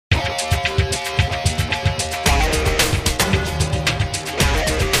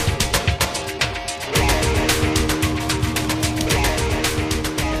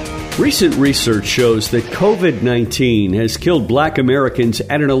Recent research shows that COVID-19 has killed Black Americans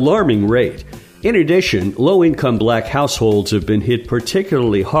at an alarming rate. In addition, low-income Black households have been hit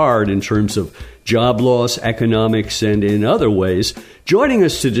particularly hard in terms of job loss, economics, and in other ways. Joining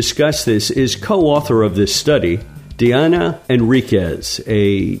us to discuss this is co-author of this study, Diana Enriquez,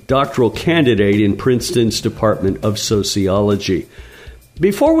 a doctoral candidate in Princeton's Department of Sociology.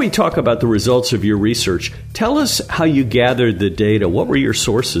 Before we talk about the results of your research, tell us how you gathered the data. What were your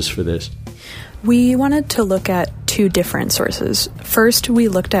sources for this? We wanted to look at two different sources. First, we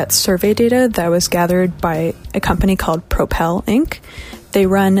looked at survey data that was gathered by a company called Propel, Inc. They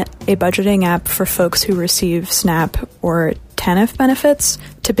run a budgeting app for folks who receive SNAP or TANF benefits.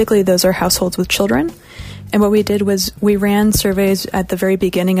 Typically, those are households with children. And what we did was we ran surveys at the very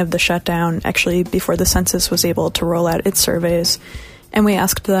beginning of the shutdown, actually before the census was able to roll out its surveys. And we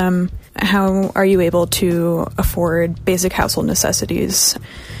asked them, how are you able to afford basic household necessities?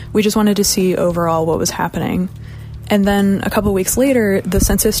 We just wanted to see overall what was happening. And then a couple weeks later, the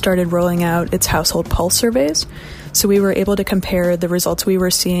census started rolling out its household pulse surveys. So we were able to compare the results we were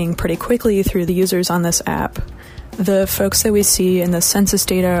seeing pretty quickly through the users on this app. The folks that we see in the census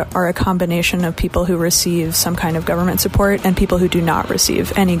data are a combination of people who receive some kind of government support and people who do not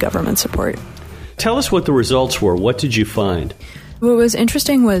receive any government support. Tell us what the results were. What did you find? What was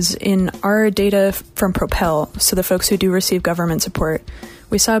interesting was in our data from Propel, so the folks who do receive government support,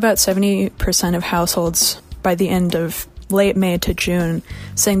 we saw about 70% of households by the end of late May to June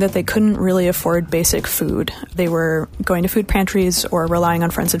saying that they couldn't really afford basic food. They were going to food pantries or relying on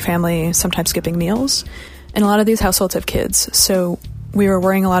friends and family, sometimes skipping meals. And a lot of these households have kids, so we were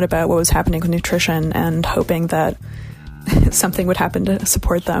worrying a lot about what was happening with nutrition and hoping that something would happen to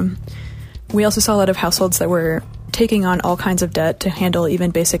support them. We also saw a lot of households that were taking on all kinds of debt to handle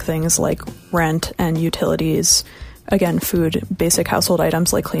even basic things like rent and utilities, again, food, basic household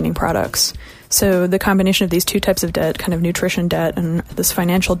items like cleaning products. So the combination of these two types of debt, kind of nutrition debt and this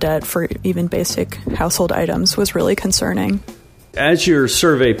financial debt for even basic household items, was really concerning. As your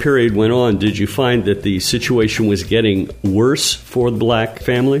survey period went on, did you find that the situation was getting worse for the Black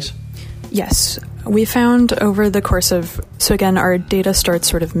families? Yes. We found over the course of, so again, our data starts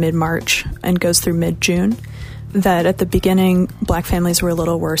sort of mid-March and goes through mid-June, that at the beginning, Black families were a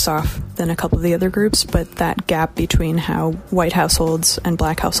little worse off than a couple of the other groups, but that gap between how white households and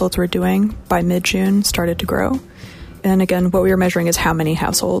Black households were doing by mid-June started to grow. And again, what we were measuring is how many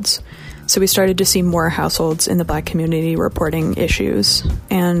households. So we started to see more households in the Black community reporting issues.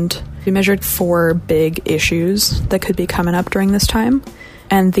 And we measured 4 big issues that could be coming up during this time.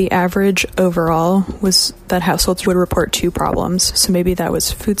 And the average overall was that households would report 2 problems. So maybe that was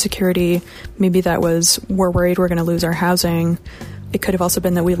food security. Maybe that was we're worried we're going to lose our housing. It could have also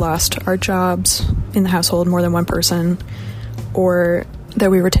been that we lost our jobs in the household, more than one person, or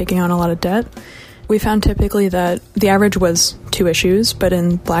that we were taking on a lot of debt. We found typically that the average was 2 issues, but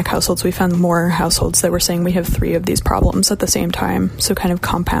in Black households, we found more households that were saying we have 3 of these problems at the same time. So kind of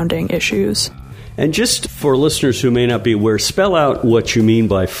compounding issues. And just for listeners who may not be aware, spell out what you mean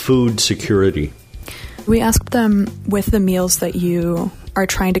by food security. We asked them with the meals that you are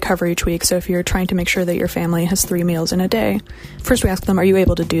trying to cover each week. So if you're trying to make sure that your family has 3 meals in a day, first we asked them, are you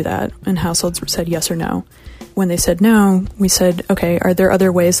able to do that? And households said yes or no. When they said no, we said, okay, are there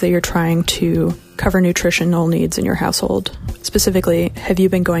other ways that you're trying to cover nutritional needs in your household? Specifically, have you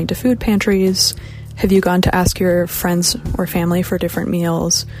been going to food pantries? Have you gone to ask your friends or family for different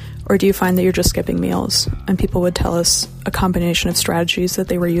meals? Or do you find that you're just skipping meals? And people would tell us a combination of strategies that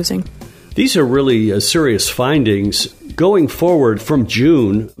they were using. These are really serious findings. Going forward from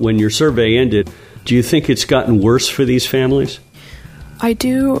June, when your survey ended, do you think it's gotten worse for these families? I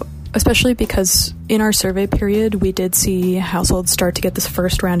do, especially because in our survey period, we did see households start to get this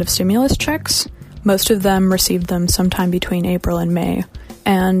first round of stimulus checks. Most of them received them sometime between April and May.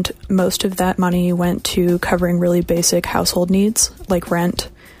 And most of that money went to covering really basic household needs, like rent.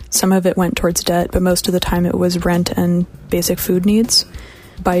 Some of it went towards debt, but most of the time it was rent and basic food needs.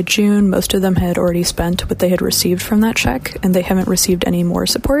 By June, most of them had already spent what they had received from that check, and they haven't received any more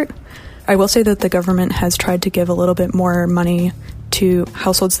support. I will say that the government has tried to give a little bit more money to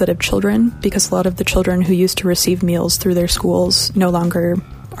households that have children, because a lot of the children who used to receive meals through their schools no longer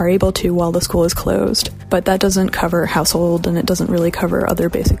are able to while the school is closed. But that doesn't cover household, and it doesn't really cover other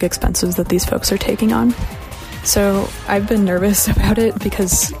basic expenses that these folks are taking on. So I've been nervous about it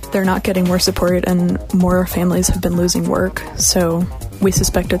because they're not getting more support and more families have been losing work. So we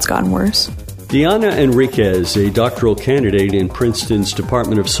suspect it's gotten worse. Diana Enriquez, a doctoral candidate in Princeton's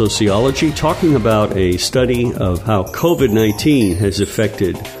Department of Sociology, talking about a study of how COVID-19 has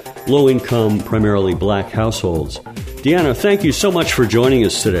affected low-income, primarily Black households. Diana, thank you so much for joining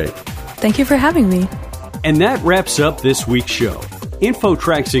us today. Thank you for having me. And that wraps up this week's show.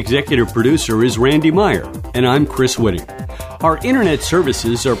 InfoTrack's executive producer is Randy Meyer, and I'm Chris Whitting. Our internet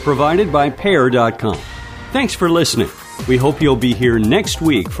services are provided by Pair.com. Thanks for listening. We hope you'll be here next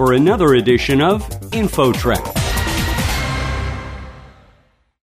week for another edition of InfoTrack.